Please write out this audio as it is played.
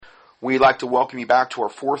We'd like to welcome you back to our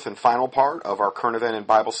fourth and final part of our current event and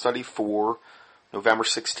Bible study for November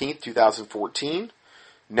 16th, 2014.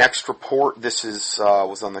 Next report, this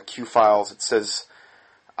was on the Q Files. It says,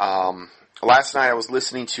 last night I was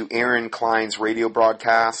listening to Aaron Klein's radio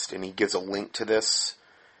broadcast, and he gives a link to this,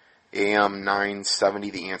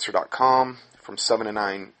 AM970theanswer.com, from 7 to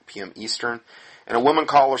 9 p.m. Eastern. And a woman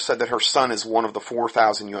caller said that her son is one of the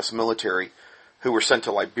 4,000 U.S. military who were sent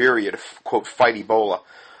to Liberia to, quote, fight Ebola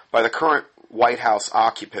by the current White House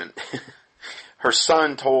occupant. Her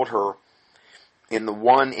son told her in the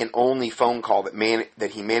one and only phone call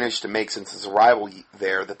that he managed to make since his arrival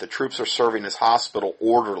there that the troops are serving as hospital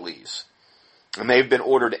orderlies. And they've been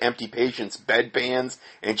ordered to empty patients' bedpans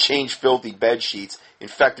and change filthy bed sheets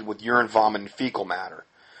infected with urine, vomit, and fecal matter.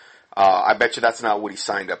 I bet you that's not what he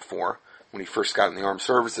signed up for when he first got in the armed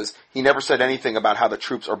services. He never said anything about how the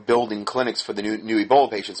troops are building clinics for the new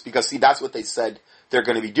Ebola patients, because, see, that's what they said they're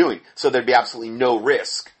going to be doing. So there'd be absolutely no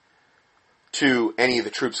risk to any of the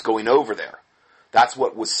troops going over there. That's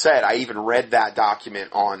what was said. I even read that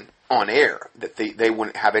document on air, that they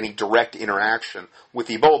wouldn't have any direct interaction with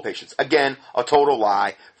Ebola patients. Again, a total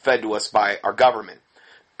lie fed to us by our government.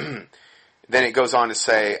 Then it goes on to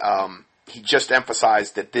say, he just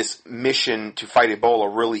emphasized that this mission to fight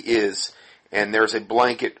Ebola really is, and there's a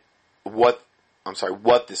blanket, what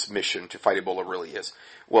this mission to fight Ebola really is.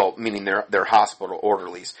 Well, meaning they're hospital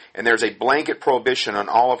orderlies. And there's a blanket prohibition on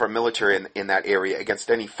all of our military in that area against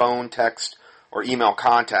any phone, text, or email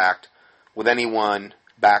contact with anyone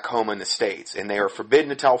back home in the States. And they are forbidden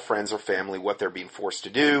to tell friends or family what they're being forced to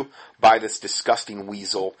do by this disgusting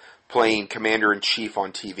weasel playing commander-in-chief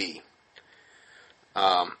on TV.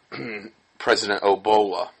 President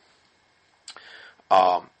Ebola.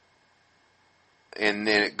 And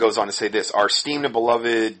then it goes on to say this: our esteemed and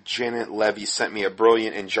beloved Janet Levy sent me a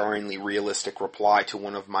brilliant and jarringly realistic reply to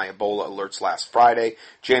one of my Ebola alerts last Friday.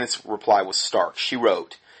 Janet's reply was stark. She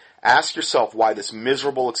wrote, "Ask yourself why this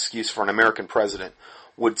miserable excuse for an American president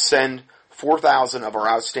would send 4,000 of our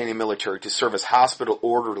outstanding military to serve as hospital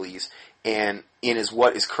orderlies and in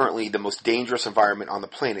what is currently the most dangerous environment on the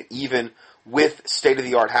planet, even with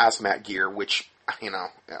state-of-the-art hazmat gear," which,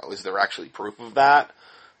 is there actually proof of that?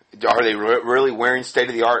 Are they really wearing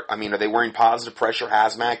state-of-the-art? Are they wearing positive pressure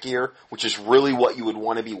hazmat gear, which is really what you would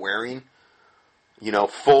want to be wearing?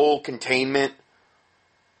 Full containment,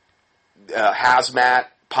 hazmat,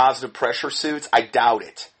 positive pressure suits? I doubt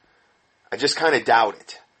it. I just kind of doubt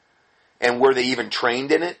it. And were they even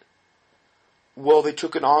trained in it? Well, they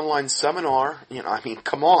took an online seminar.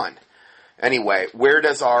 Come on. Anyway, where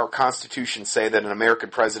does our Constitution say that an American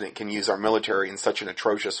president can use our military in such an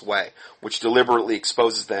atrocious way, which deliberately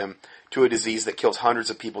exposes them to a disease that kills hundreds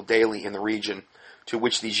of people daily in the region to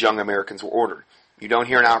which these young Americans were ordered? You don't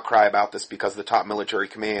hear an outcry about this because the top military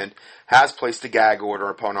command has placed a gag order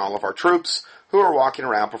upon all of our troops who are walking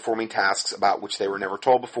around performing tasks about which they were never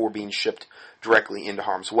told before being shipped directly into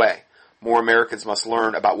harm's way. More Americans must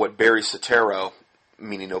learn about what Barry Soetoro,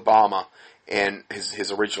 meaning Obama, and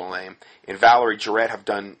his original name, and Valerie Jarrett have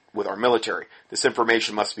done with our military. This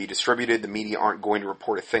information must be distributed. The media aren't going to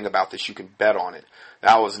report a thing about this. You can bet on it.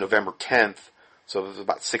 That was November 10th, so it was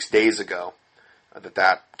about 6 days ago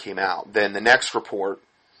that came out. Then the next report,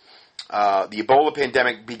 the Ebola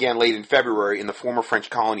pandemic began late in February in the former French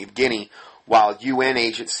colony of Guinea, while UN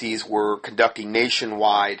agencies were conducting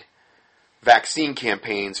nationwide vaccine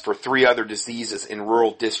campaigns for 3 other diseases in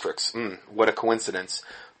rural districts. What a coincidence.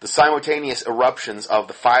 The simultaneous eruptions of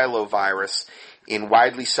the filovirus in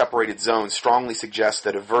widely separated zones strongly suggest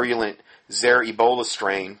that a virulent Zaire Ebola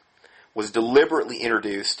strain was deliberately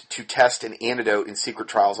introduced to test an antidote in secret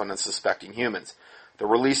trials on unsuspecting humans. The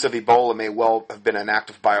release of Ebola may well have been an act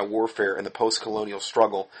of biowarfare in the post-colonial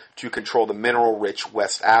struggle to control the mineral-rich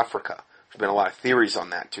West Africa. There's been a lot of theories on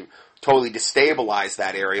that, to totally destabilize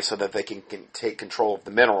that area so that they can take control of the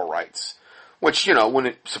mineral rights, which,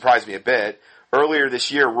 wouldn't surprise me a bit. Earlier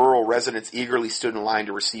this year, rural residents eagerly stood in line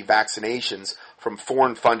to receive vaccinations from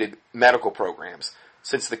foreign-funded medical programs.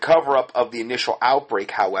 Since the cover-up of the initial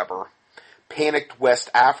outbreak, however, panicked West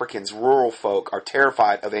Africans, rural folk, are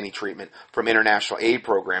terrified of any treatment from international aid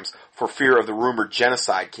programs for fear of the rumored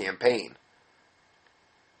genocide campaign.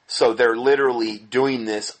 So they're literally doing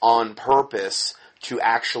this on purpose to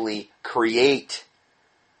actually create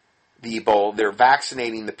the Ebola. They're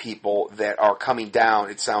vaccinating the people that are coming down,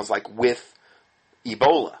 it sounds like, with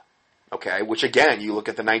Ebola, okay? Which, again, you look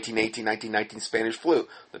at the 1918, 1919 Spanish flu.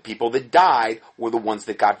 The people that died were the ones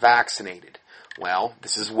that got vaccinated. Well,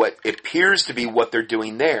 this is what appears to be what they're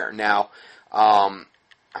doing there. Now, I'm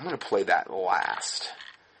going to play that last.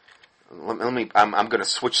 I'm going to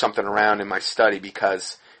switch something around in my study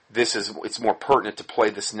because it's more pertinent to play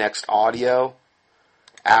this next audio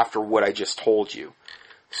after what I just told you.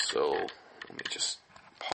 So let me just...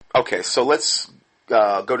 Okay, so let's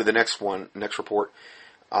go to the next report.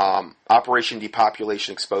 Operation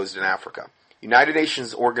Depopulation Exposed in Africa. United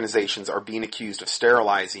Nations organizations are being accused of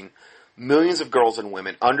sterilizing millions of girls and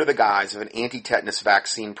women under the guise of an anti-tetanus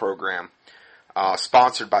vaccine program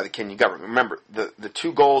sponsored by the Kenyan government. Remember, the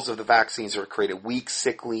two goals of the vaccines are to create a weak,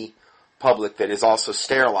 sickly public that is also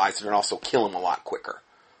sterilized and also kill them a lot quicker,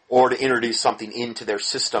 or to introduce something into their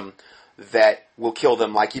system that will kill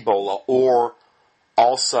them like Ebola, or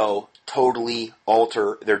also totally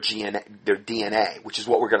alter their DNA, which is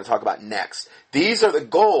what we're going to talk about next. These are the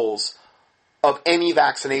goals of any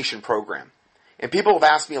vaccination program. And people have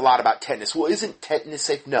asked me a lot about tetanus. Well, isn't tetanus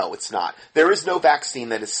safe? No, it's not. There is no vaccine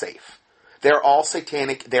that is safe. They're all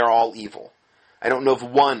satanic. They're all evil. I don't know of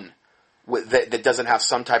one that doesn't have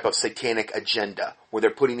some type of satanic agenda, where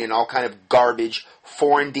they're putting in all kind of garbage,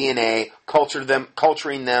 foreign DNA,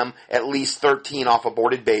 culturing them at least 13 off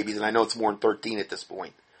aborted babies, and I know it's more than 13 at this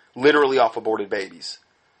point. Literally off aborted babies.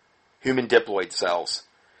 Human diploid cells.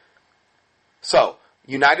 So,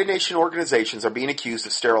 United Nations organizations are being accused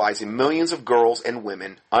of sterilizing millions of girls and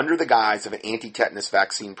women under the guise of an anti-tetanus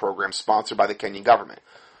vaccine program sponsored by the Kenyan government.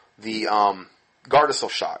 The Gardasil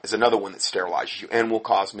shot is another one that sterilizes you and will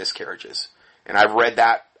cause miscarriages. And I read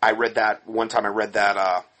that one time. I read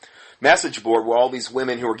that message board where all these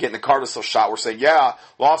women who were getting the Gardasil shot were saying, "Yeah,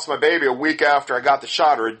 lost my baby a week after I got the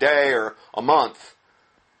shot, or a day, or a month."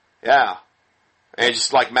 Yeah, and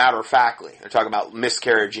just like matter-of-factly, they're talking about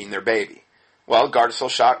miscarrying their baby. Well, Gardasil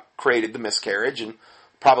shot created the miscarriage and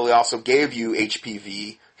probably also gave you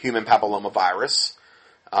HPV, human papillomavirus,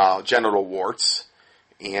 genital warts,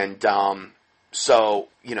 and so,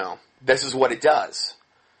 this is what it does.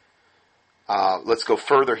 Let's go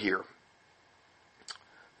further here.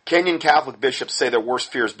 Kenyan Catholic bishops say their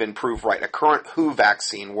worst fear has been proved right. A current WHO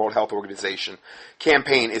vaccine, World Health Organization,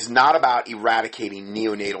 campaign is not about eradicating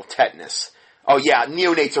neonatal tetanus. Oh yeah,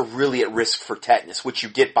 neonates are really at risk for tetanus, which you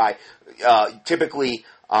get by typically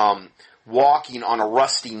walking on a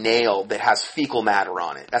rusty nail that has fecal matter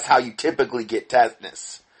on it. That's how you typically get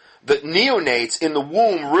tetanus. The neonates in the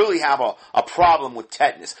womb really have a problem with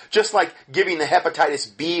tetanus. Just like giving the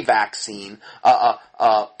hepatitis B vaccine,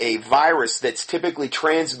 a virus that's typically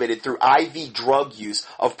transmitted through IV drug use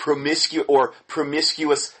of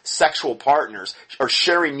promiscuous sexual partners, or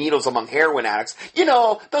sharing needles among heroin addicts.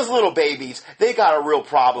 Those little babies, they got a real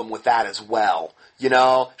problem with that as well.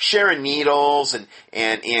 Sharing needles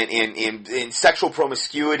and sexual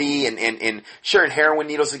promiscuity and sharing heroin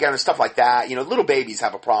needles together and stuff like that. Little babies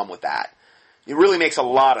have a problem with that. It really makes a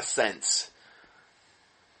lot of sense.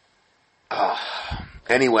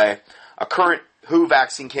 Anyway, a current WHO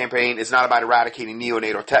vaccine campaign is not about eradicating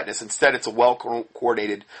neonatal tetanus. Instead, it's a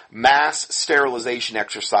well-coordinated mass sterilization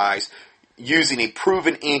exercise using a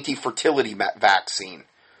proven anti-fertility vaccine.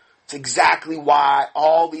 It's exactly why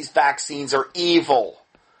all these vaccines are evil.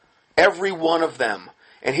 Every one of them.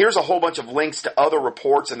 And here's a whole bunch of links to other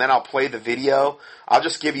reports, and then I'll play the video. I'll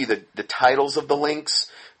just give you the titles of the links.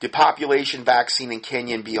 Depopulation vaccine in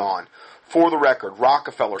Kenya and beyond. For the record,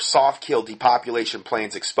 Rockefeller soft kill depopulation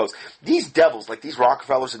plans exposed. These devils, like these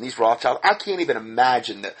Rockefellers and these Rothschilds, I can't even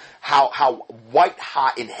imagine how white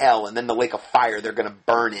hot in hell and then the lake of fire they're going to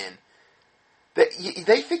burn in.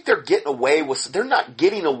 They think they're getting away with... They're not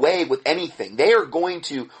getting away with anything. They are going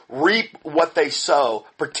to reap what they sow,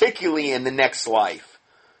 particularly in the next life.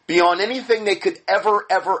 Beyond anything they could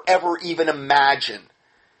ever even imagine.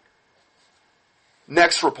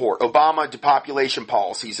 Next report. Obama depopulation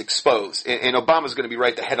policies exposed. And Obama's going to be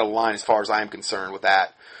right at the head of the line as far as I'm concerned with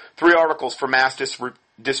that. 3 articles for mass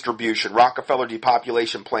distribution. Rockefeller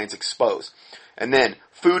depopulation plans exposed. And then,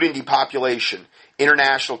 food and depopulation.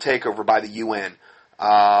 International takeover by the UN.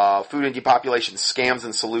 Food and depopulation, scams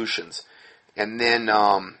and solutions. And then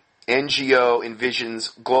NGO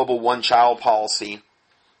envisions global one-child policy.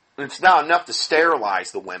 And it's not enough to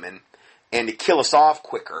sterilize the women and to kill us off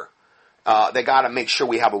quicker. They got to make sure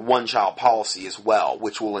we have a one-child policy as well,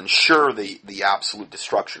 which will ensure the absolute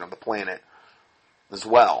destruction of the planet as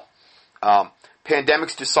well.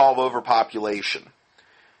 Pandemics to solve overpopulation.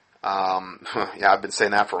 Yeah, I've been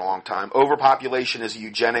saying that for a long time. Overpopulation is a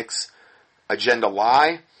eugenics agenda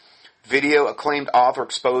lie. Video, acclaimed author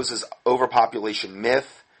exposes overpopulation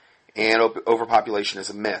myth. And overpopulation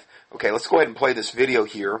is a myth. Okay, let's go ahead and play this video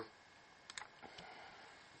here.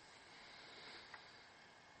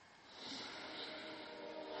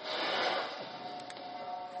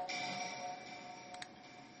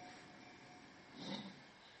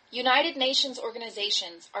 United Nations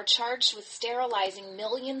organizations are charged with sterilizing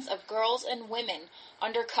millions of girls and women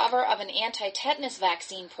under cover of an anti-tetanus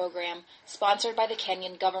vaccine program sponsored by the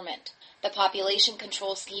Kenyan government. The population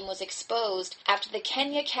control scheme was exposed after the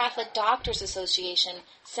Kenya Catholic Doctors Association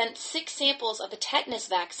sent 6 samples of the tetanus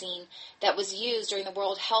vaccine that was used during the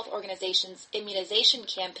World Health Organization's immunization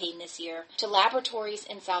campaign this year to laboratories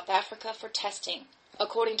in South Africa for testing.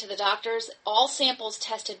 According to the doctors, all samples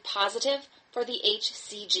tested positive for the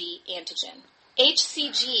HCG antigen.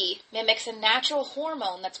 HCG mimics a natural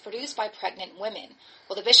hormone that's produced by pregnant women.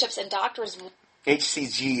 Well, the bishops and doctors...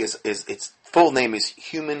 HCG is its full name is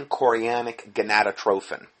human chorionic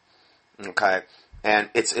gonadotrophin. Okay? And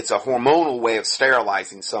it's a hormonal way of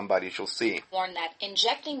sterilizing somebody, as you'll see. ...warn that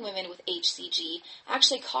injecting women with HCG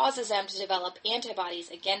actually causes them to develop antibodies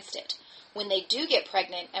against it. When they do get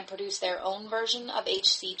pregnant and produce their own version of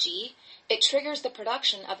HCG, it triggers the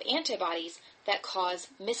production of antibodies that cause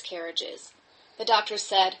miscarriages. The doctors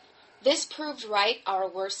said, "This proved right our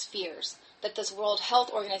worst fears, that this World Health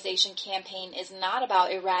Organization campaign is not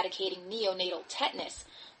about eradicating neonatal tetanus,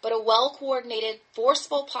 but a well-coordinated,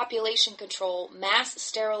 forceful population control mass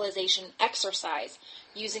sterilization exercise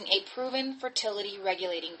using a proven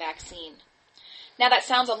fertility-regulating vaccine." Now that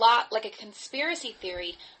sounds a lot like a conspiracy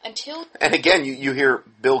theory until... And again, you hear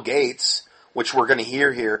Bill Gates, which we're going to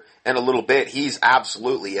hear here in a little bit. He's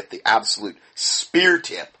absolutely at the absolute spear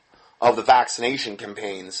tip of the vaccination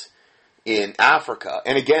campaigns in Africa.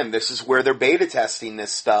 And again, this is where they're beta testing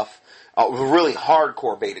this stuff, really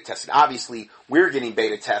hardcore beta testing. Obviously, we're getting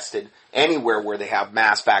beta tested anywhere where they have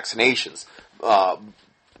mass vaccinations.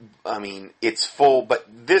 I mean, it's full, but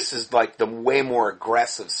this is like the way more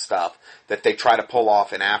aggressive stuff that they try to pull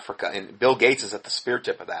off in Africa, and Bill Gates is at the spear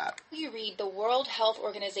tip of that. You read the World Health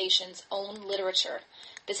Organization's own literature.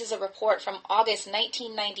 This is a report from August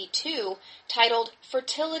 1992 titled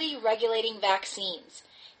Fertility Regulating Vaccines.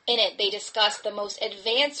 In it, they discuss the most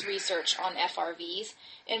advanced research on FRVs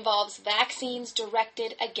involves vaccines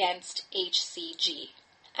directed against HCG.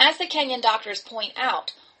 As the Kenyan doctors point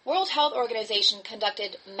out, World Health Organization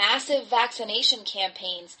conducted massive vaccination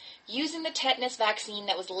campaigns using the tetanus vaccine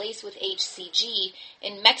that was laced with HCG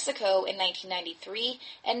in Mexico in 1993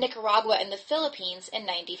 and Nicaragua and the Philippines in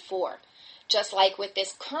 1994. Just like with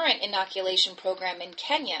this current inoculation program in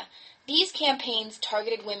Kenya, these campaigns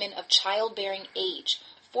targeted women of childbearing age,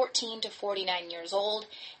 14 to 49 years old,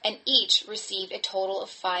 and each received a total of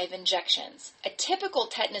 5 injections. A typical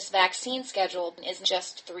tetanus vaccine schedule is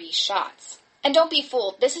just 3 shots. And don't be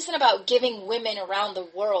fooled, this isn't about giving women around the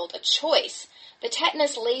world a choice. The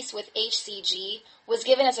tetanus lace with HCG was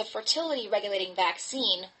given as a fertility-regulating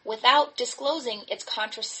vaccine without disclosing its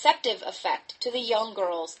contraceptive effect to the young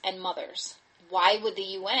girls and mothers. Why would the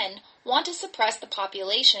UN want to suppress the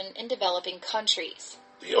population in developing countries?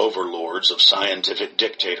 The overlords of scientific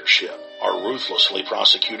dictatorship are ruthlessly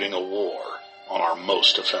prosecuting a war on our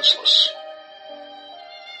most defenseless.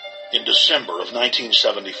 In December of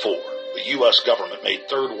 1974, the U.S. government made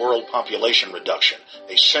Third World population reduction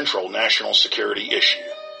a central national security issue.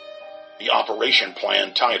 The operation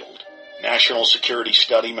plan, titled National Security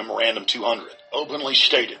Study Memorandum 200, openly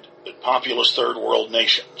stated that populous Third World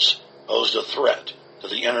nations posed a threat to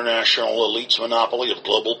the international elite's monopoly of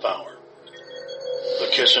global power. The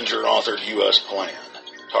Kissinger-authored U.S. plan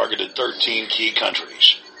targeted 13 key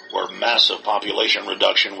countries where massive population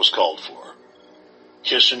reduction was called for.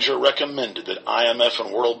 Kissinger recommended that IMF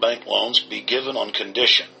and World Bank loans be given on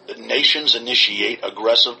condition that nations initiate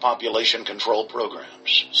aggressive population control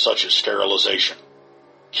programs, such as sterilization.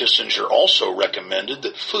 Kissinger also recommended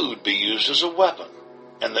that food be used as a weapon,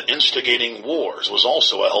 and that instigating wars was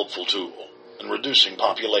also a helpful tool in reducing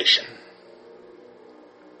population.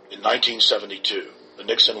 In 1972, the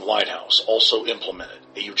Nixon White House also implemented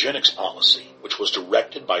a eugenics policy, which was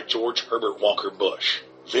directed by George Herbert Walker Bush,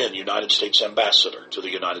 then United States Ambassador to the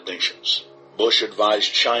United Nations. Bush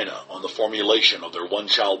advised China on the formulation of their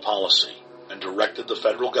one-child policy and directed the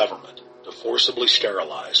federal government to forcibly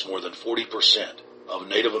sterilize more than 40% of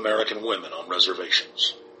Native American women on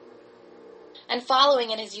reservations. And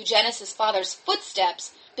following in his eugenicist father's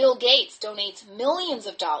footsteps, Bill Gates donates millions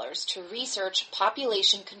of dollars to research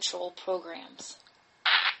population control programs.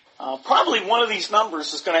 Probably one of these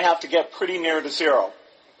numbers is going to have to get pretty near to zero.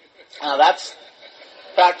 That's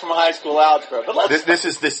back from high school algebra. But this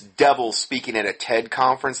is this devil speaking at a TED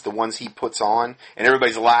conference, the ones he puts on, and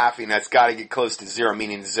everybody's laughing. That's got to get close to zero,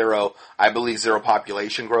 meaning zero. I believe zero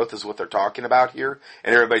population growth is what they're talking about here,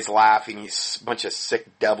 and everybody's laughing. He's a bunch of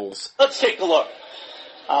sick devils. Let's take a look.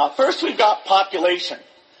 First, we've got population.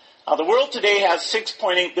 The world today has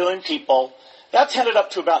 6.8 billion people. That's headed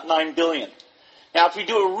up to about 9 billion. Now, if we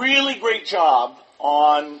do a really great job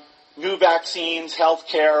on new vaccines,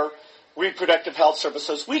 healthcare, reproductive health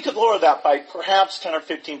services, we could lower that by perhaps 10 or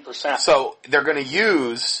 15%. So they're going to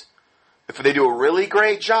use, if they do a really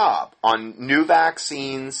great job on new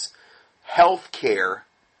vaccines, healthcare,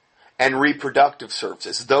 and reproductive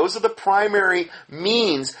services, those are the primary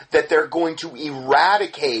means that they're going to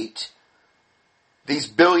eradicate these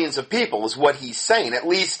billions of people, is what he's saying. At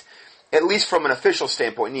least from an official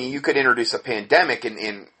standpoint. You could introduce a pandemic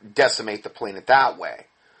and decimate the planet that way.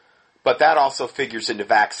 But that also figures into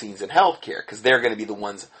vaccines and healthcare, because they're going to be the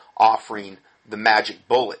ones offering the magic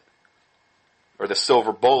bullet or the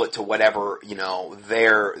silver bullet to whatever,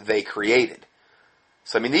 they created.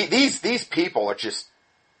 So, I mean, these people are just,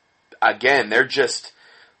 again, they're just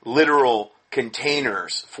literal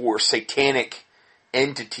containers for satanic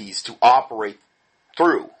entities to operate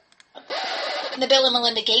through. The Bill and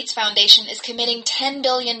Melinda Gates Foundation is committing $10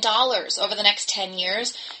 billion over the next 10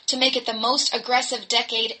 years to make it the most aggressive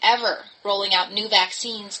decade ever, rolling out new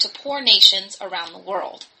vaccines to poor nations around the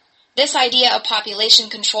world. This idea of population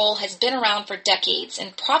control has been around for decades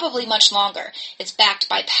and probably much longer. It's backed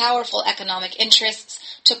by powerful economic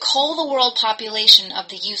interests to cull the world population of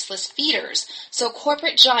the useless feeders so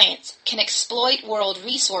corporate giants can exploit world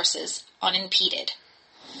resources unimpeded.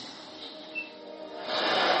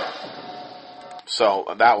 So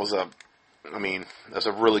that was that's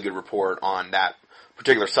a really good report on that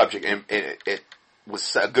particular subject, and it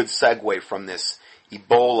was a good segue from this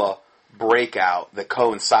Ebola breakout that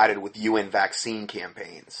coincided with UN vaccine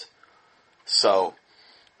campaigns. So,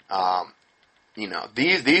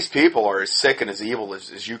 these people are as sick and as evil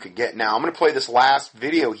as you can get. Now, I'm going to play this last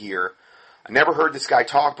video here. I never heard this guy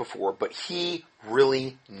talk before, but he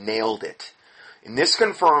really nailed it. And this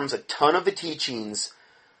confirms a ton of the teachings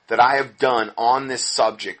that I have done on this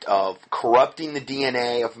subject of corrupting the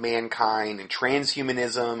DNA of mankind and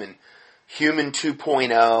transhumanism and human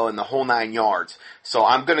 2.0 and the whole 9 yards. So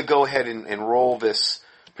I'm going to go ahead and roll this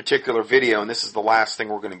particular video, and this is the last thing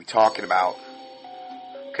we're going to be talking about.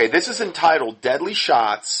 Okay, this is entitled Deadly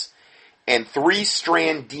Shots and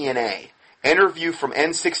 3-Strand DNA. Interview from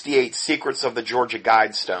N68 Secrets of the Georgia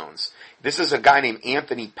Guidestones. This is a guy named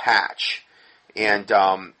Anthony Patch. And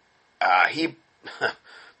he...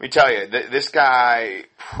 Let me tell you, this guy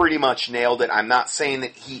pretty much nailed it. I'm not saying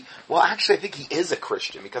that actually I think he is a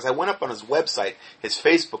Christian, because I went up on his website, his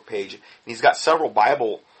Facebook page, and he's got several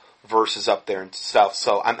Bible verses up there and stuff.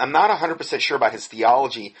 So I'm not 100% sure about his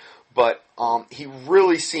theology, but he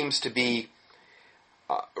really seems to be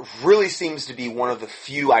one of the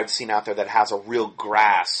few I've seen out there that has a real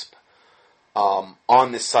grasp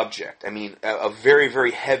on this subject. I mean, a very,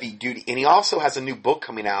 very heavy duty. And he also has a new book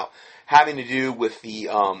coming out having to do with the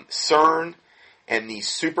CERN and these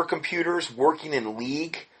supercomputers working in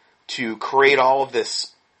league to create all of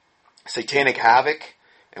this satanic havoc.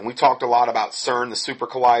 And we talked a lot about CERN, the super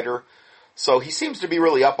collider. So he seems to be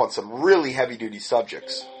really up on some really heavy-duty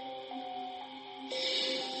subjects.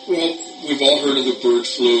 Well, we've all heard of the bird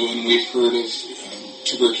flu, and we've heard of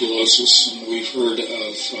tuberculosis, and we've heard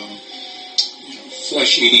of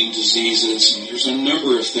flesh-eating diseases, and there's a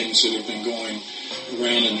number of things that have been going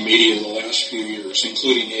around in the media the last few years,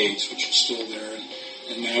 including AIDS, which is still there.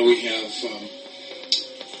 And now we have,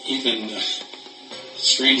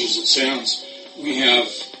 strange as it sounds, we have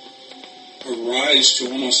a rise to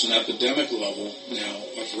almost an epidemic level now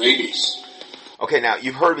of rabies. Okay, now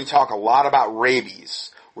you've heard me talk a lot about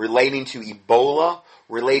rabies, relating to Ebola,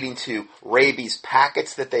 relating to rabies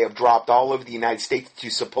packets that they have dropped all over the United States to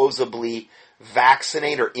supposedly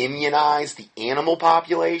vaccinate or immunize the animal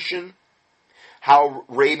population. How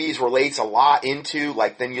rabies relates a lot into,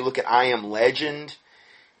 like, then you look at I Am Legend,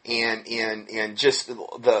 and just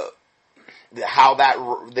the how that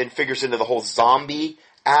then figures into the whole zombie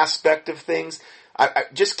aspect of things. I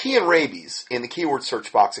just key in rabies in the keyword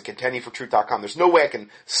search box at contendingfortruth.com. There's no way I can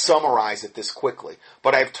summarize it this quickly,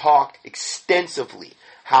 but I've talked extensively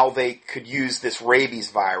how they could use this rabies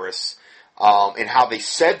virus, and how they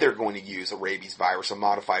said they're going to use a rabies virus, a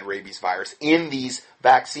modified rabies virus, in these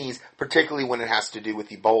vaccines, particularly when it has to do with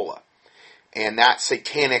Ebola. And that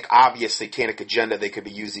obvious satanic agenda they could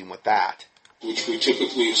be using with that. Which we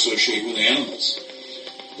typically associate with animals.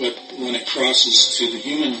 But when it crosses to the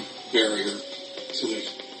human barrier, to the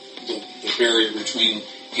barrier between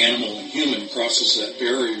animal and human, crosses that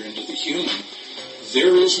barrier into the human,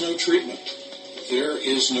 there is no treatment. There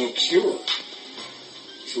is no cure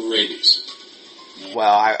for rabies.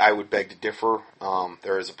 Well, I would beg to differ.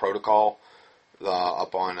 There is a protocol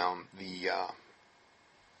up on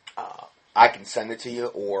I can send it to you,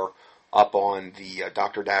 or up on the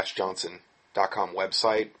Dr. Johnson.com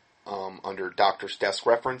website. under doctor's desk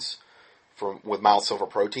reference with mild silver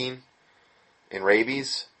protein in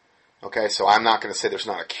rabies. Okay, so I'm not going to say there's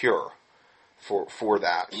not a cure for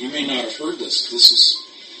that. You may not have heard this. This is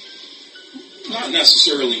not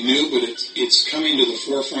necessarily new, but it's coming to the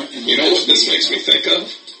forefront. And you know what this makes me think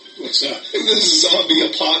of? What's that? This zombie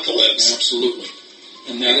apocalypse. Absolutely.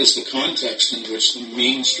 And that is the context in which the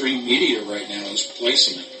mainstream media right now is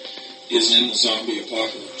placing it, is in the zombie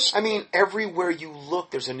apocalypse. I mean, everywhere you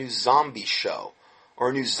look, there's a new zombie show or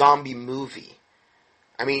a new zombie movie.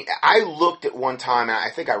 I mean, I looked at one time, and I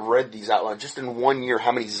think I read these out loud, just in 1 year,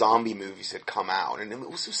 how many zombie movies had come out. And it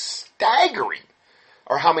was staggering.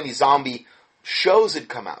 Or how many zombie shows had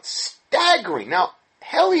come out. Staggering. Now,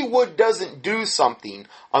 Hollywood doesn't do something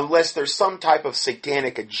unless there's some type of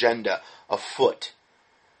satanic agenda afoot.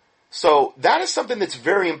 So that is something that's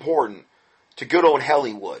very important to good old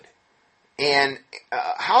Hollywood. And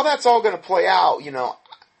how that's all going to play out, you know,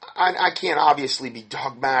 I can't obviously be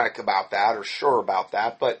dogmatic about that or sure about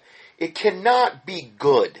that, but it cannot be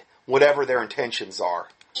good, whatever their intentions are.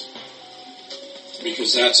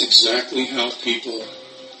 Because that's exactly how people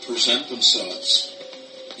present themselves,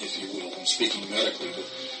 if you will. I'm speaking medically, but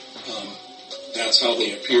that's how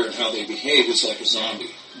they appear and how they behave is like a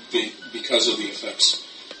zombie because of the effects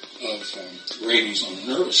of rabies on the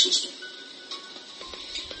nervous system.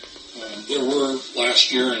 There were,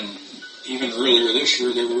 last year and even earlier this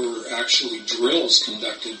year, there were actually drills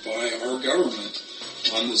conducted by our government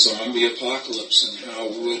on the zombie apocalypse and how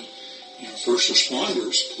would, first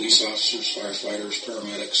responders, police officers, firefighters,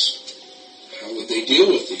 paramedics, how would they deal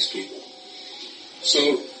with these people?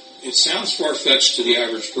 So it sounds far-fetched to the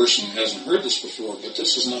average person who hasn't heard this before, but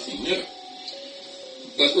this is nothing new.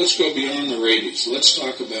 But let's go beyond the rabies. Let's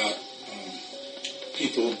talk about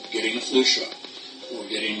people getting a flu shot or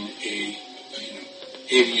getting a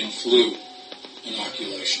avian flu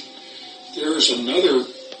inoculation. There's another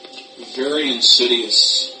very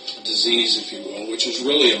insidious disease, if you will, which is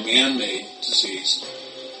really a man-made disease.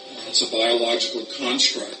 It's a biological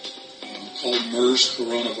construct called MERS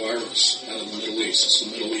coronavirus out of the Middle East. It's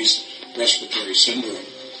the Middle East respiratory syndrome.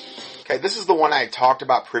 Okay, this is the one I had talked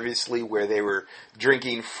about previously where they were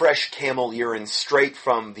drinking fresh camel urine straight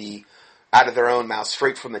from out of their own mouth,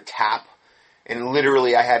 straight from the tap. And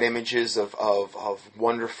literally I had images of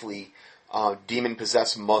wonderfully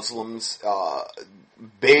demon-possessed Muslims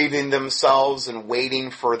bathing themselves and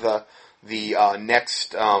waiting for the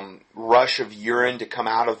next rush of urine to come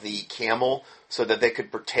out of the camel so that they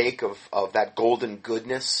could partake of that golden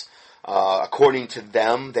goodness. According to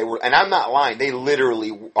them, they were, and I'm not lying, they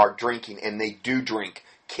literally are drinking, and they do drink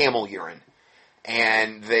camel urine.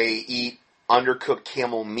 And they eat undercooked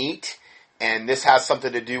camel meat, and this has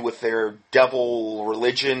something to do with their devil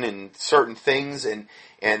religion and certain things, and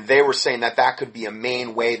they were saying that could be a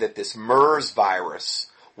main way that this MERS virus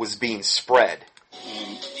was being spread.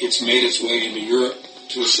 It's made its way into Europe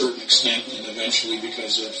to a certain extent, and eventually,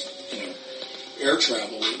 because of air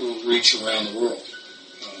travel, it will reach around the world.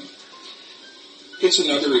 It's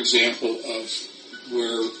another example of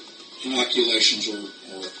where inoculations or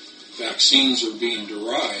vaccines are being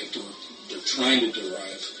derived, or they're trying to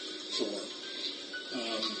derive for.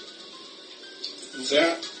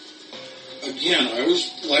 That, again, I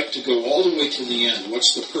always like to go all the way to the end.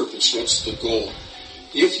 What's the purpose? What's the goal?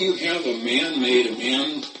 If you have a man-made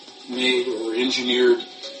or engineered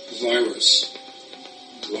virus,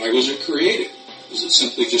 why was it created? Is it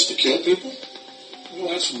simply just to kill people? Well,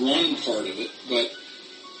 that's one part of it, but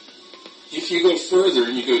if you go further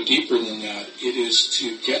and you go deeper than that, it is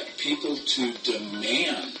to get people to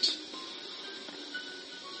demand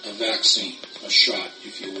a vaccine, a shot,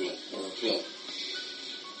 if you will, or a pill.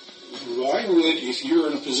 Why would, if you're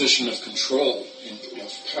in a position of control,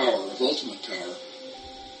 of power, of ultimate power,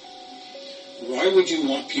 why would you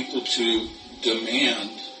want people to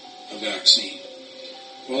demand a vaccine?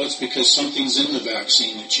 Well, it's because something's in the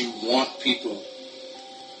vaccine that you want people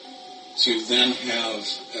to then have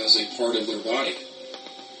as a part of their body.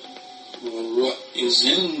 Well, what is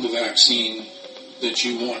in the vaccine that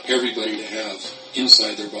you want everybody to have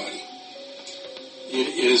inside their body? It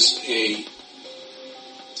is a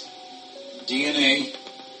DNA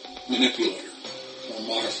manipulator or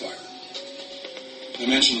modifier. I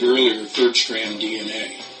mentioned earlier third-strand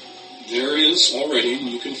DNA. There is already, and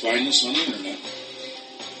you can find this on the internet,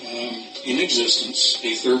 in existence,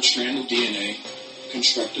 a third strand of DNA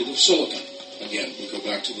constructed of silicon. Again, we go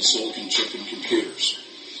back to the silicon chip in computers.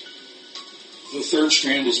 The third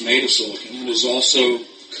strand is made of silicon and is also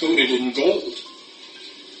coated in gold.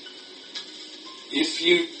 If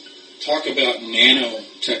you talk about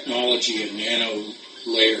nanotechnology and nano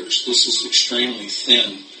layers, this is extremely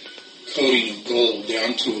thin coating of gold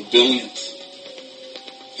down to a billionth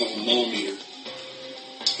of a millimeter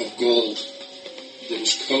of gold that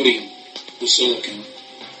is coating the silicon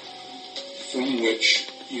from which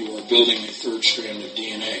you are building a third strand of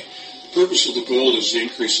DNA. The purpose of the gold is to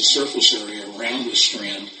increase the surface area around this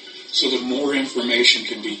strand so that more information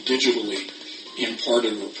can be digitally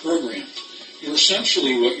imparted or programmed.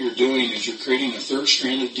 Essentially what you're doing is you're creating a third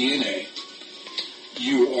strand of DNA.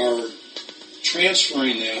 You are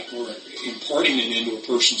transferring that or imparting it into a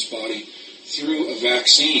person's body through a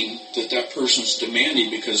vaccine that person's demanding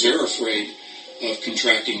because they're afraid of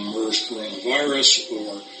contracting MERS coronavirus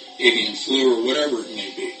or avian flu or whatever it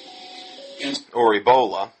may be. Or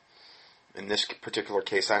Ebola. In this particular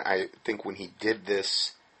case, I think when he did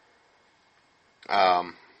this,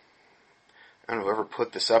 I don't know whoever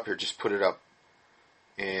put this up here, just put it up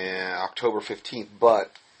in October 15th,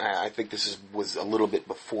 but I think this was a little bit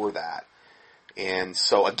before that. And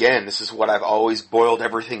so again, this is what I've always boiled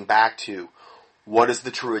everything back to. What is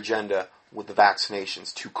the true agenda with the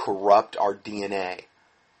vaccinations? To corrupt our DNA.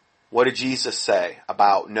 What did Jesus say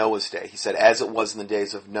about Noah's day? He said, as it was in the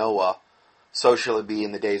days of Noah, so shall it be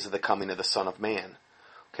in the days of the coming of the Son of Man.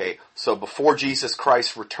 Okay, so before Jesus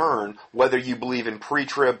Christ's return, whether you believe in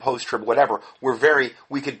pre-trib, post-trib, whatever,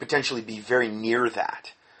 we could potentially be very near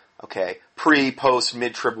that. Okay, pre, post,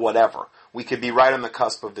 mid-trib, whatever. We could be right on the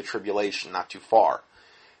cusp of the tribulation, not too far.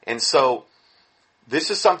 And so, this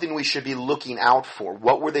is something we should be looking out for.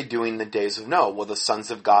 What were they doing in the days of Noah? Well, the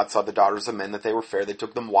sons of God saw the daughters of men, that they were fair. They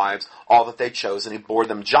took them wives, all that they chose, and he bore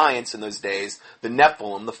them giants in those days, the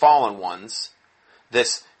Nephilim, the fallen ones,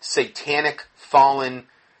 this satanic, fallen,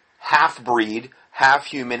 half-breed,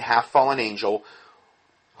 half-human, half-fallen angel,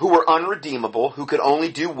 who were unredeemable, who could only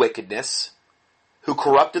do wickedness, who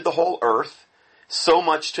corrupted the whole earth, so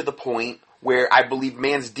much to the point where I believe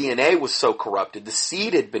man's DNA was so corrupted, the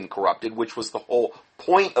seed had been corrupted, which was the whole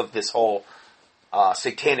point of this whole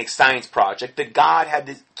satanic science project, that God had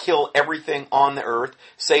to kill everything on the earth,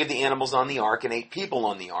 save the animals on the ark, and 8 people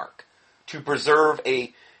on the ark, to preserve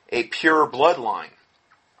a pure bloodline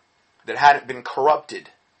that hadn't been corrupted.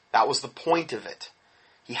 That was the point of it.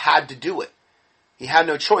 He had to do it. He had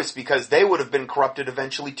no choice, because they would have been corrupted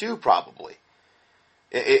eventually too, probably,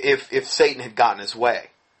 if Satan had gotten his way,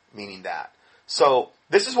 meaning that. So,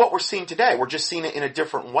 this is what we're seeing today. We're just seeing it in a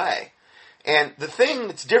different way. And the thing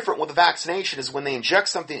that's different with the vaccination is when they inject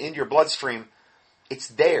something into your bloodstream, it's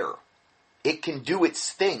there. It can do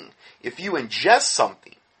its thing. If you ingest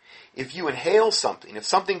something, if you inhale something, if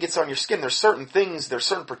something gets on your skin, there's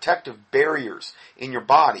certain protective barriers in your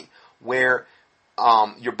body where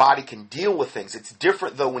your body can deal with things. It's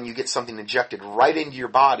different, though, when you get something injected right into your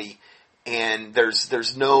body and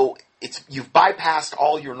you've bypassed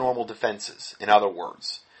all your normal defenses, in other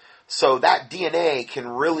words. So that DNA can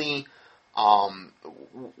really,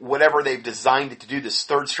 whatever they've designed it to do, this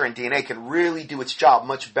third strand DNA can really do its job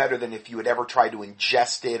much better than if you had ever tried to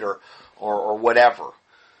ingest it or whatever.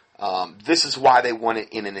 This is why they want it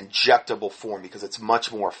in an injectable form, because it's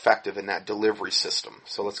much more effective in that delivery system.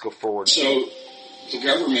 So let's go forward. So the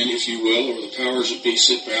government, if you will, or the powers that be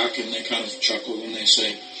sit back and they kind of chuckle and they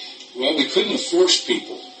say, well, we couldn't have forced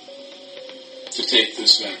people to take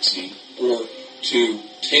this vaccine or to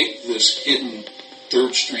take this hidden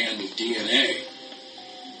third strand of DNA.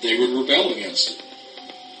 They would rebel against it.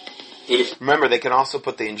 But remember, they can also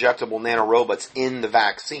put the injectable nanorobots in the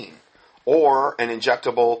vaccine or an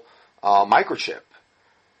injectable microchip.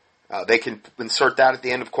 They can insert that at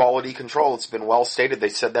the end of quality control. It's been well stated. They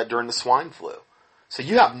said that during the swine flu. So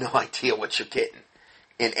you have no idea what you're getting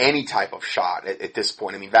in any type of shot at this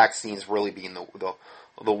point. I mean, vaccines really being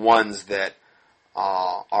the ones that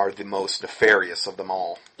are the most nefarious of them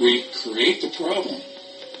all. We create the problem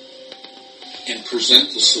and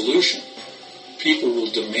present the solution. People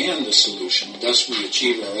will demand the solution. Thus we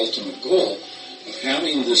achieve our ultimate goal of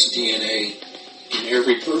having this DNA in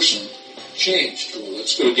every person changed. Well,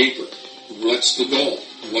 let's go deeper. What's the goal?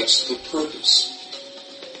 What's the purpose?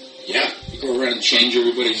 Yeah, you go around and change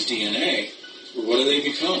everybody's DNA. Well, what do they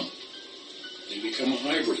become? They become a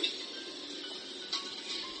hybrid.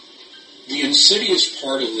 The insidious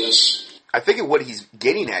part of this, I think what he's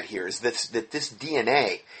getting at here is that this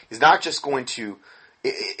DNA is not just going to,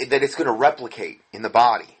 that it's going to replicate in the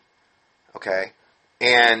body. Okay?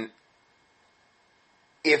 And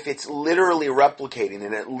if it's literally replicating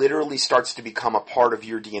and it literally starts to become a part of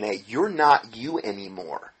your DNA, you're not you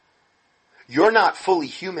anymore. You're not fully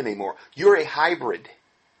human anymore. You're a hybrid.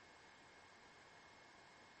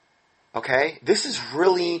 Okay? This is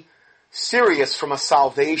really serious from a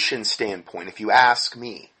salvation standpoint, if you ask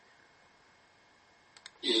me.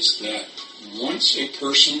 Is that once a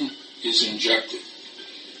person is injected,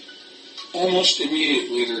 almost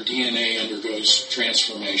immediately their DNA undergoes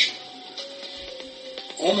transformation.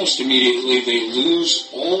 Almost immediately they lose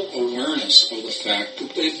all awareness of the fact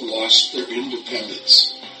that they've lost their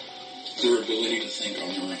independence, their ability to think on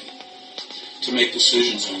their own, to make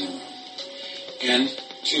decisions on their own, and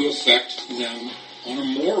to affect them on a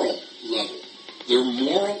moral level. Their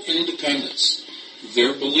moral independence,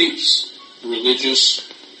 their beliefs, religious,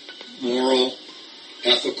 moral,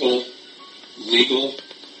 ethical, legal,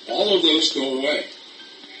 all of those go away.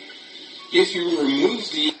 If you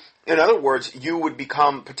remove the... In other words, you would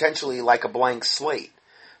become potentially like a blank slate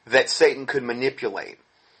that Satan could manipulate.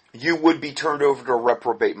 You would be turned over to a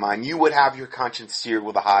reprobate mind. You would have your conscience seared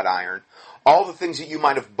with a hot iron. All the things that you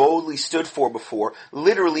might have boldly stood for before,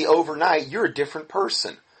 literally overnight, you're a different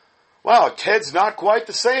person. Wow, Ted's not quite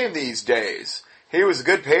the same these days. He was a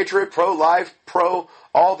good patriot, pro-life, pro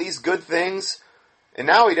all these good things, and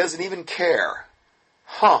now he doesn't even care.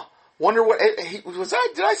 Huh. Wonder what...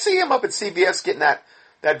 Did I see him up at CVS getting that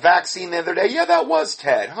vaccine the other day? Yeah, that was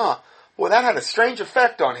Ted, huh? Boy, that had a strange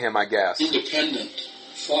effect on him, I guess. Independent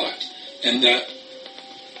thought, and that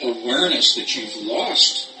awareness that you've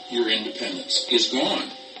lost your independence is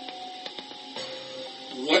gone.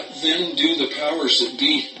 What then do the powers that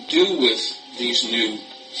be do with these new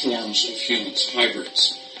forms of humans,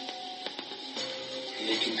 hybrids?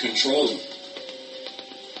 They can control them.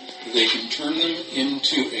 They can turn them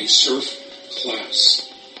into a serf class.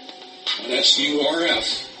 Not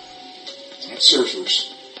S-U-R-F, not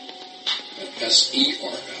surfers, but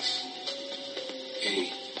S-E-R-F,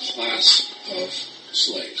 a class of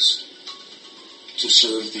slaves to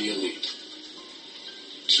serve the elite,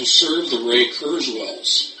 to serve the Ray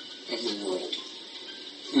Kurzweils of the world,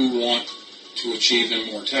 who want to achieve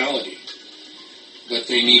immortality, but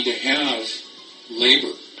they need to have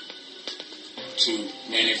labor to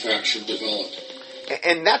manufacture, develop.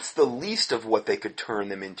 And that's the least of what they could turn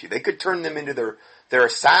them into. They could turn them into their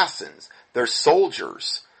assassins, their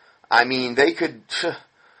soldiers. I mean, they could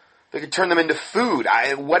turn them into food.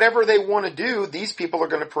 Whatever they want to do, these people are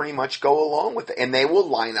going to pretty much go along with it. And they will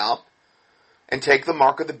line up and take the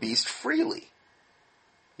mark of the beast freely.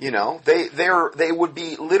 You know, they would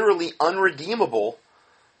be literally unredeemable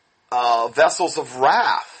vessels of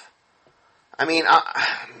wrath. I mean,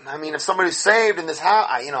 if somebody's saved in this house,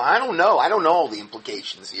 I don't know. I don't know all the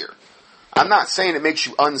implications here. I'm not saying it makes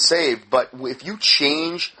you unsaved, but if you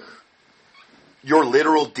change your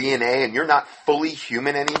literal DNA and you're not fully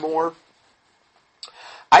human anymore,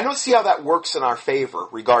 I don't see how that works in our favor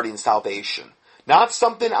regarding salvation. Not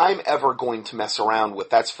something I'm ever going to mess around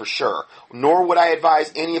with, that's for sure. Nor would I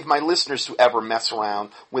advise any of my listeners to ever mess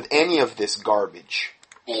around with any of this garbage.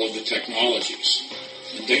 All of the technologies.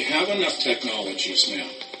 And they have enough technologies now.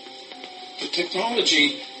 The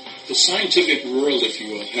technology, the scientific world, if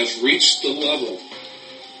you will, has reached the level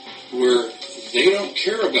where they don't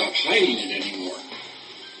care about hiding it anymore.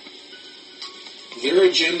 Their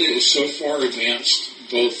agenda is so far advanced,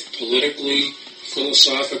 both politically,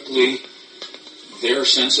 philosophically, their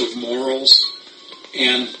sense of morals,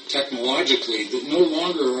 and technologically, that no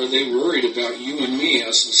longer are they worried about you and me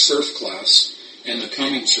as the serf class and the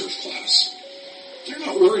coming serf class. They're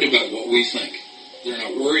not worried about what we think. They're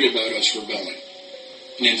not worried about us rebelling.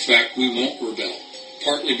 And in fact, we won't rebel.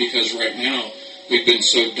 Partly because right now we've been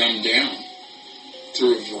so dumbed down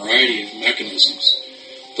through a variety of mechanisms.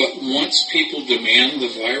 But once people demand the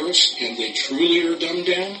virus and they truly are dumbed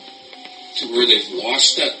down to where they've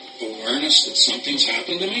lost that awareness that something's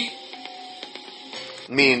happened to me.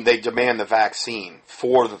 Meaning they demand the vaccine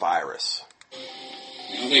for the virus.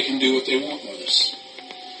 Now they can do what they want with us.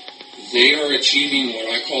 They are achieving what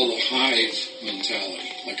I call the hive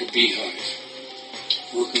mentality, like a beehive.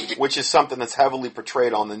 Which is something that's heavily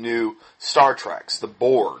portrayed on the new Star Treks, the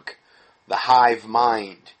Borg, the hive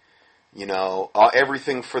mind,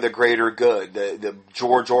 everything for the greater good, the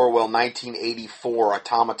George Orwell 1984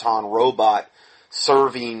 automaton robot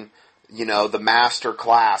serving, the master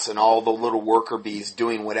class and all the little worker bees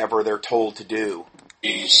doing whatever they're told to do.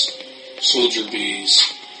 Bees, soldier bees,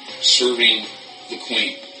 serving the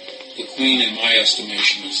queen. The queen, in my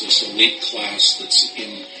estimation, is this elite class that's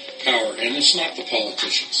in power, and it's not the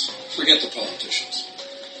politicians. Forget the politicians.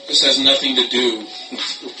 This has nothing to do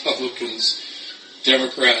with Republicans,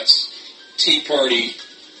 Democrats, Tea Party,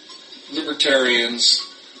 Libertarians.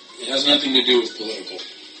 It has nothing to do with political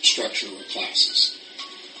structure or classes.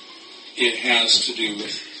 It has to do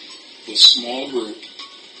with the small group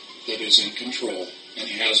that is in control and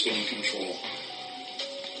has been in control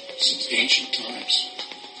since ancient times.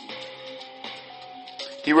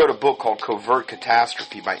 He wrote a book called Covert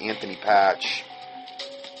Catastrophe by Anthony Patch.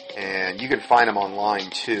 And you can find him online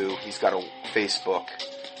too. He's got a Facebook.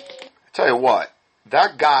 I tell you what,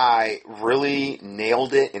 that guy really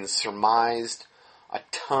nailed it and surmised a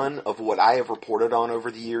ton of what I have reported on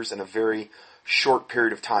over the years in a very short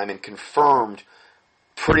period of time, and confirmed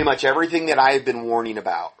pretty much everything that I have been warning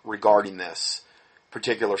about regarding this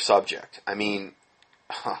particular subject. I mean,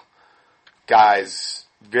 guys,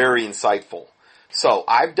 very insightful. So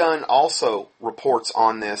I've done also reports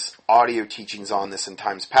on this, audio teachings on this in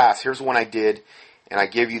times past. Here's one I did, and I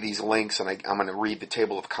give you these links, and I'm going to read the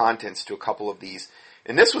table of contents to a couple of these.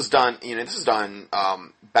 And this was done,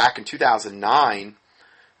 back in 2009,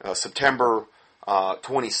 September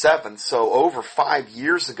 27th. So over 5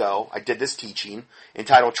 years ago, I did this teaching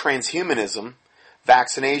entitled Transhumanism,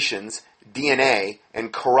 Vaccinations, DNA,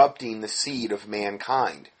 and Corrupting the Seed of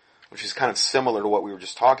Mankind, which is kind of similar to what we were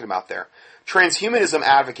just talking about there. Transhumanism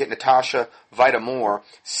advocate Natasha Vita-More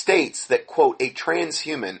states that, quote, a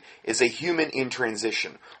transhuman is a human in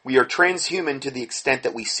transition. We are transhuman to the extent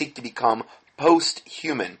that we seek to become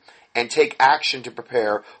post-human and take action to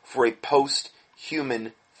prepare for a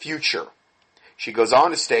post-human future. She goes on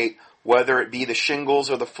to state, whether it be the shingles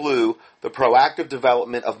or the flu, the proactive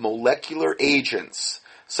development of molecular agents,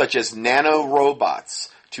 such as nanorobots,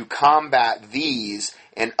 to combat these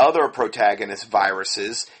and other protagonist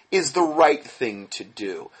viruses is the right thing to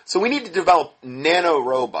do. So we need to develop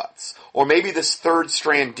nanorobots, or maybe this third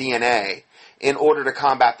strand DNA, in order to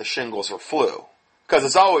combat the shingles or flu. Because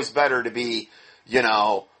it's always better to be,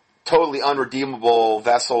 totally unredeemable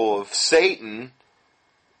vessel of Satan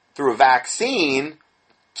through a vaccine,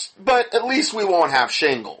 but at least we won't have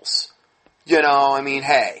shingles. Hey,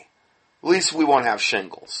 at least we won't have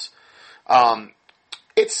shingles.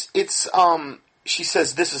 She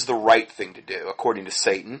says this is the right thing to do, according to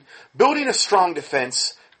Satan. Building a strong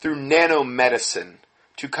defense through nanomedicine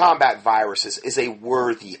to combat viruses is a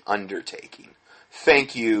worthy undertaking.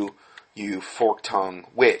 Thank you, you fork-tongued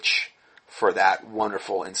witch, for that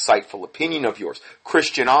wonderful, insightful opinion of yours.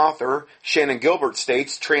 Christian author Shannon Gilbert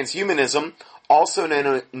states, transhumanism, also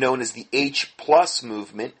known as the H+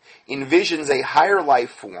 movement, envisions a higher life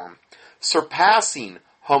form, surpassing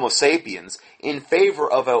Homo sapiens, in favor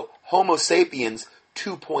of a Homo sapiens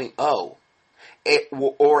 2.0,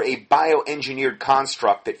 or a bioengineered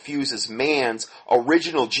construct that fuses man's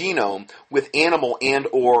original genome with animal and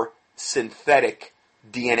or synthetic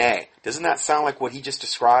DNA. Doesn't that sound like what he just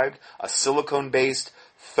described? A silicone-based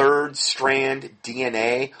third strand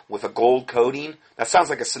DNA with a gold coating? That sounds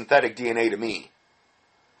like a synthetic DNA to me.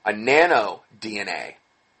 A nano DNA.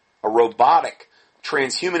 A robotic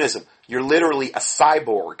transhumanism. You're literally a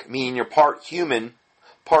cyborg, meaning you're part human,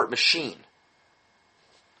 part machine.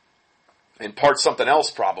 And part something else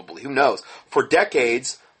probably. Who knows? For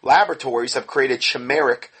decades, laboratories have created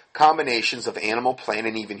chimeric combinations of animal, plant,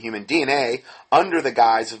 and even human DNA under the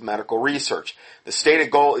guise of medical research. The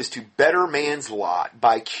stated goal is to better man's lot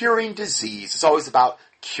by curing disease. It's always about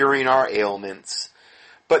curing our ailments.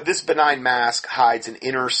 But this benign mask hides an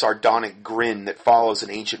inner sardonic grin that follows an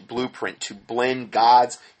ancient blueprint to blend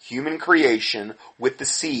God's human creation with the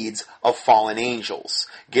seeds of fallen angels.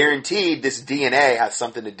 Guaranteed, this DNA has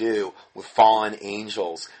something to do with fallen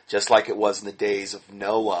angels, just like it was in the days of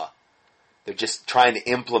Noah. They're just trying to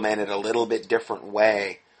implement it a little bit different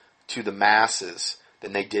way to the masses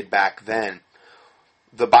than they did back then.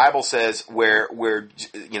 The Bible says where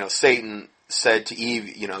Satan said to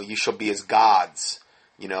Eve, you shall be as gods.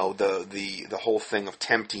 The whole thing of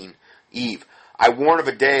tempting Eve. I warn of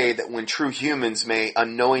a day that when true humans may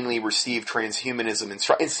unknowingly receive transhumanism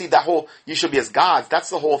and see that whole you shall be as gods. That's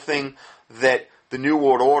the whole thing that the New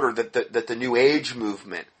World Order, that the New Age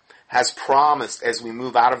movement has promised as we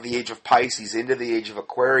move out of the age of Pisces into the age of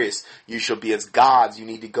Aquarius. You shall be as gods. You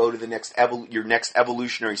need to go to the your next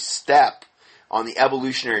evolutionary step on the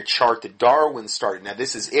evolutionary chart that Darwin started. Now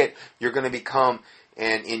this is it. You're going to become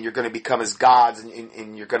and you're going to become as gods,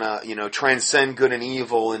 and you're going to transcend good and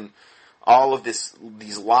evil and all of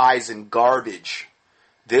these lies and garbage.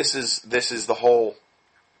 This is the whole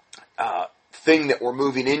thing that we're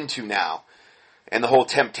moving into now, and the whole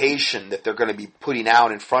temptation that they're going to be putting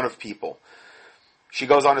out in front of people. She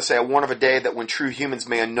goes on to say, I warn of a day that when true humans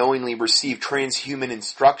may unknowingly receive transhuman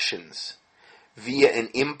instructions via an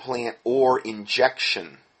implant or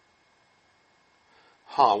injection.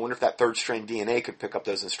 I wonder if that third strand DNA could pick up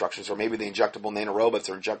those instructions, or maybe the injectable nanorobots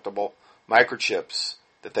or injectable microchips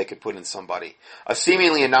that they could put in somebody. A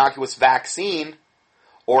seemingly innocuous vaccine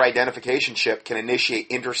or identification chip can initiate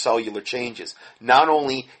intercellular changes, not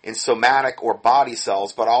only in somatic or body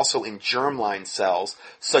cells, but also in germline cells,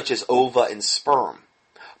 such as ova and sperm.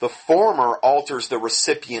 The former alters the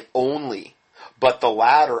recipient only. but the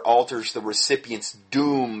latter alters the recipient's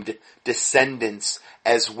doomed descendants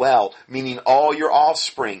as well, meaning all your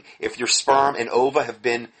offspring, if your sperm and ova have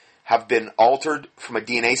been altered from a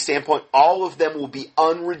DNA standpoint, all of them will be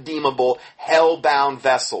unredeemable, hell-bound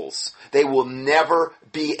vessels. They will never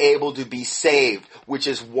be able to be saved, which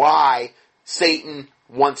is why Satan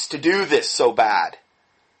wants to do this so bad.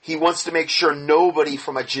 He wants to make sure nobody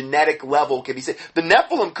from a genetic level can be saved. The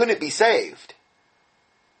Nephilim couldn't be saved.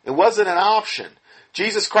 It wasn't an option.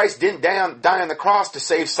 Jesus Christ didn't die on the cross to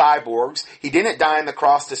save cyborgs. He didn't die on the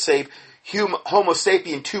cross to save Homo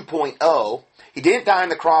sapien 2.0. He didn't die on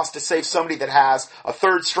the cross to save somebody that has a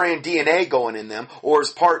third strand DNA going in them or is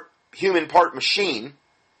part human, part machine.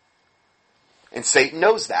 And Satan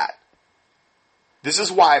knows that. This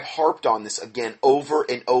is why I've harped on this again over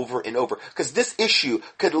and over and over. Because this issue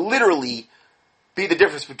could literally be the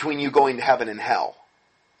difference between you going to heaven and hell.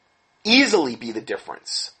 Easily be the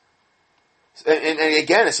difference. And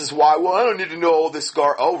again, this is why, well, I don't need to know all this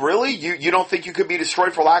Oh, really? You don't think you could be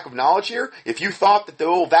destroyed for lack of knowledge here? If you thought that the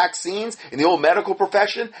old vaccines and the old medical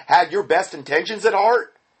profession had your best intentions at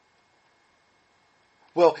heart?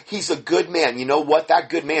 Well, he's a good man. You know what? That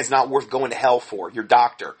good man's not worth going to hell for, your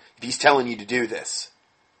doctor, if he's telling you to do this.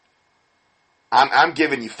 I'm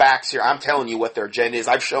giving you facts here. I'm telling you what their agenda is.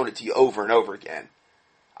 I've shown it to you over and over again.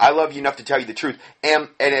 I love you enough to tell you the truth. And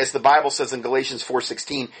as the Bible says in Galatians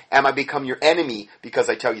 4:16, am I become your enemy because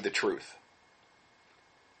I tell you the truth?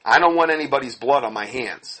 I don't want anybody's blood on my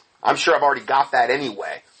hands. I'm sure I've already got that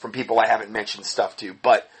anyway from people I haven't mentioned stuff to.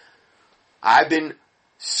 But I've been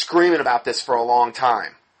screaming about this for a long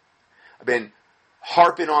time. I've been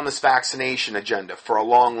harping on this vaccination agenda for a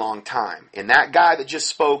long, long time. And that guy that just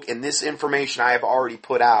spoke and this information I have already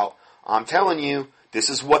put out, I'm telling you, this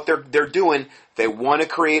is what they're doing. They want to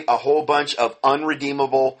create a whole bunch of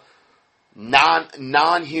unredeemable,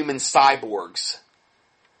 non-human cyborgs.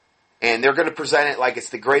 And they're going to present it like it's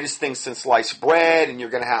the greatest thing since sliced bread, and you're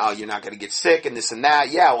not going to get sick and this and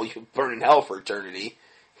that. Yeah, well, you'll burn in hell for eternity.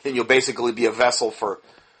 And you'll basically be a vessel for,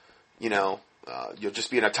 you'll just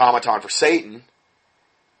be an automaton for Satan.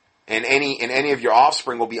 And any of your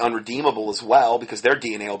offspring will be unredeemable as well, because their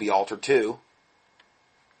DNA will be altered too.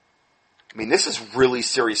 I mean, this is really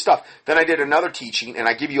serious stuff. Then I did another teaching, and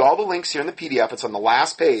I give you all the links here in the PDF. It's on the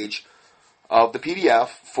last page of the PDF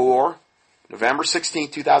for November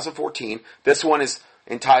 16th, 2014. This one is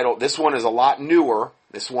entitled, this one is a lot newer.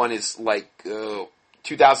 This one is like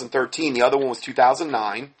 2013. The other one was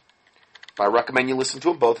 2009. But I recommend you listen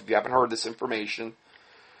to them both if you haven't heard this information.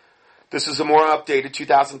 This is a more updated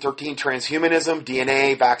 2013 transhumanism,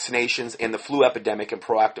 DNA, vaccinations, and the flu epidemic and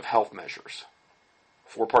proactive health measures.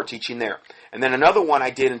 4-part teaching there. And then another one I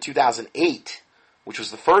did in 2008, which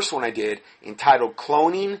was the first one I did, entitled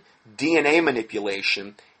Cloning, DNA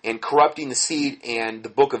Manipulation, and Corrupting the Seed, and the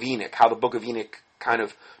Book of Enoch, how the Book of Enoch kind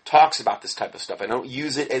of talks about this type of stuff. I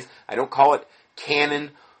don't call it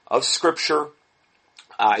canon of Scripture.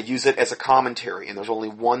 I use it as a commentary, and there's only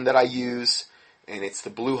one that I use, and it's the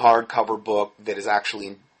blue hardcover book that is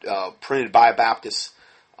actually printed by a Baptist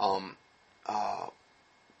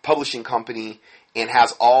publishing company, and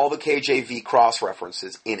has all the KJV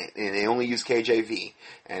cross-references in it. And they only use KJV.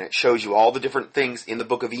 And it shows you all the different things in the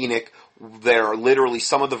Book of Enoch.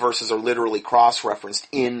 Some of the verses are literally cross-referenced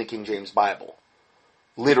in the King James Bible.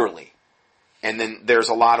 Literally. And then there's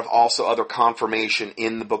a lot of also other confirmation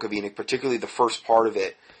in the Book of Enoch, particularly the first part of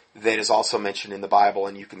it, that is also mentioned in the Bible.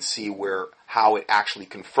 And you can see how it actually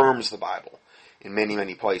confirms the Bible in many,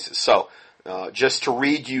 many places. So, just to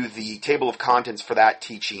read you the table of contents for that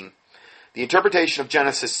teaching, the interpretation of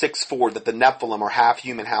Genesis 6:4 that the Nephilim are half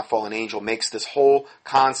human, half fallen angel makes this whole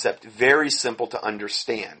concept very simple to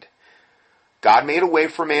understand. God made a way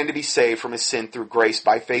for man to be saved from his sin through grace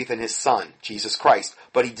by faith in his Son, Jesus Christ,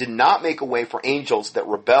 but he did not make a way for angels that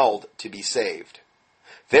rebelled to be saved.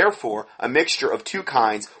 Therefore, a mixture of two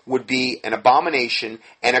kinds would be an abomination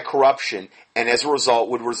and a corruption, and as a result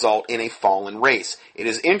would result in a fallen race. It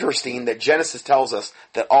is interesting that Genesis tells us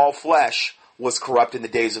that all flesh was corrupt in the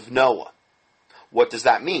days of Noah. What does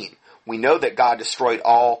that mean? We know that God destroyed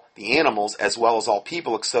all the animals as well as all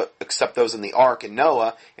people except those in the ark and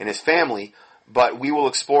Noah and his family, but we will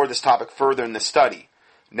explore this topic further in this study.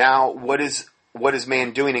 Now, what is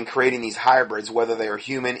man doing in creating these hybrids, whether they are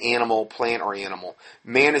human, animal, plant, or animal?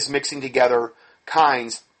 Man is mixing different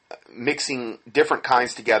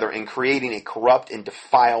kinds together and creating a corrupt and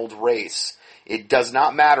defiled race. It does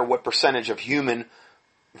not matter what percentage of human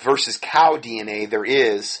versus cow DNA there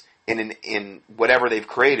is in whatever they've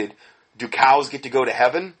created. Do cows get to go to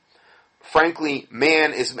heaven? Frankly,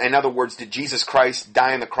 man is, in other words, did Jesus Christ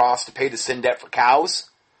die on the cross to pay the sin debt for cows?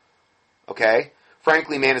 Okay?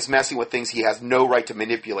 Frankly, man is messing with things he has no right to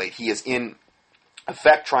manipulate. He is in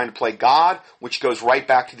effect trying to play God, which goes right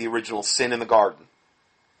back to the original sin in the garden.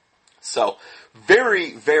 So,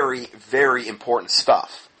 very, very, very important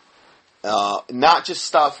stuff. Not just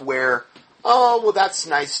stuff where, oh, well, that's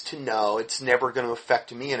nice to know. It's never going to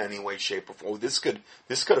affect me in any way, shape, or form. This could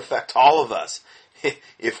affect all of us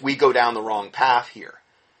if we go down the wrong path here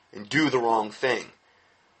and do the wrong thing.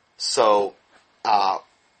 So,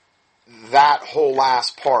 that whole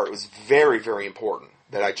last part was very, very important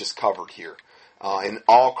that I just covered here. And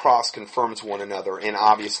all cross-confirms one another. And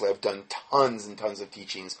obviously I've done tons and tons of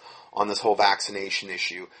teachings on this whole vaccination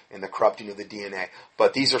issue and the corrupting of the DNA.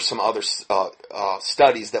 But these are some other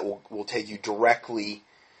studies that will take you directly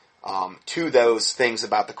to those things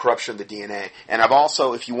about the corruption of the DNA. And I've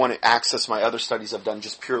also, if you want to access my other studies I've done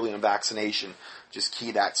just purely on vaccination, just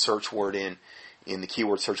key that search word in the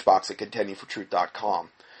keyword search box at contendingfortruth.com.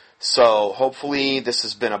 So hopefully this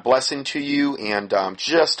has been a blessing to you, and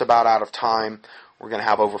just about out of time. We're going to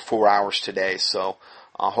have over 4 hours today, so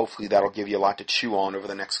hopefully that'll give you a lot to chew on over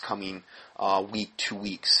the next coming week, 2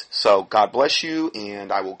 weeks. So God bless you,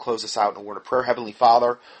 and I will close this out in a word of prayer. Heavenly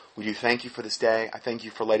Father, we do thank you for this day. I thank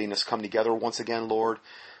you for letting us come together once again, Lord,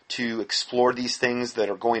 to explore these things that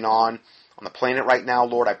are going on the planet right now.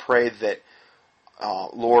 Lord, I pray that,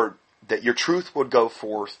 Lord, that your truth would go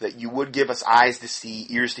forth, that you would give us eyes to see,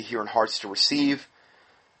 ears to hear, and hearts to receive,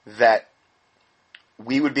 that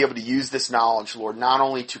we would be able to use this knowledge, Lord, not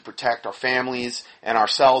only to protect our families and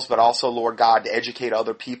ourselves, but also, Lord God, to educate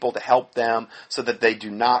other people, to help them so that they do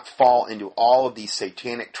not fall into all of these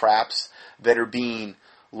satanic traps that are being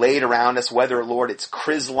laid around us, whether, Lord, it's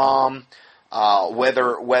Chrislam,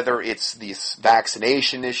 whether it's this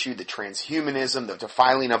vaccination issue, the transhumanism, the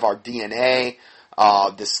defiling of our DNA,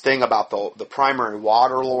 this thing about the primary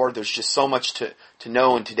water, Lord. There's just so much to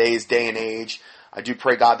know in today's day and age. I do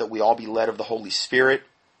pray, God, that we all be led of the Holy Spirit.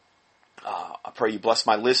 I pray you bless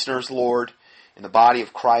my listeners, Lord, in the body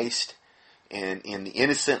of Christ, and in the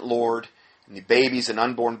innocent, Lord, and the babies and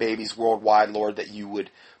unborn babies worldwide, Lord, that you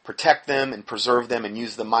would protect them and preserve them and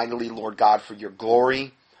use them mightily, Lord God, for your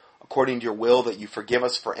glory, according to your will, that you forgive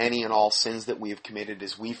us for any and all sins that we have committed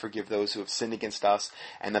as we forgive those who have sinned against us,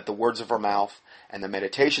 and that the words of our mouth and the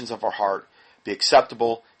meditations of our heart be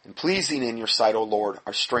acceptable and pleasing in your sight, O Lord,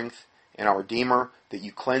 our strength and our Redeemer, that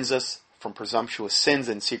you cleanse us from presumptuous sins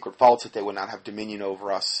and secret faults, that they would not have dominion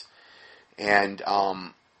over us. And,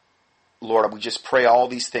 Lord, we just pray all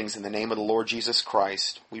these things in the name of the Lord Jesus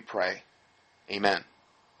Christ. We pray. Amen.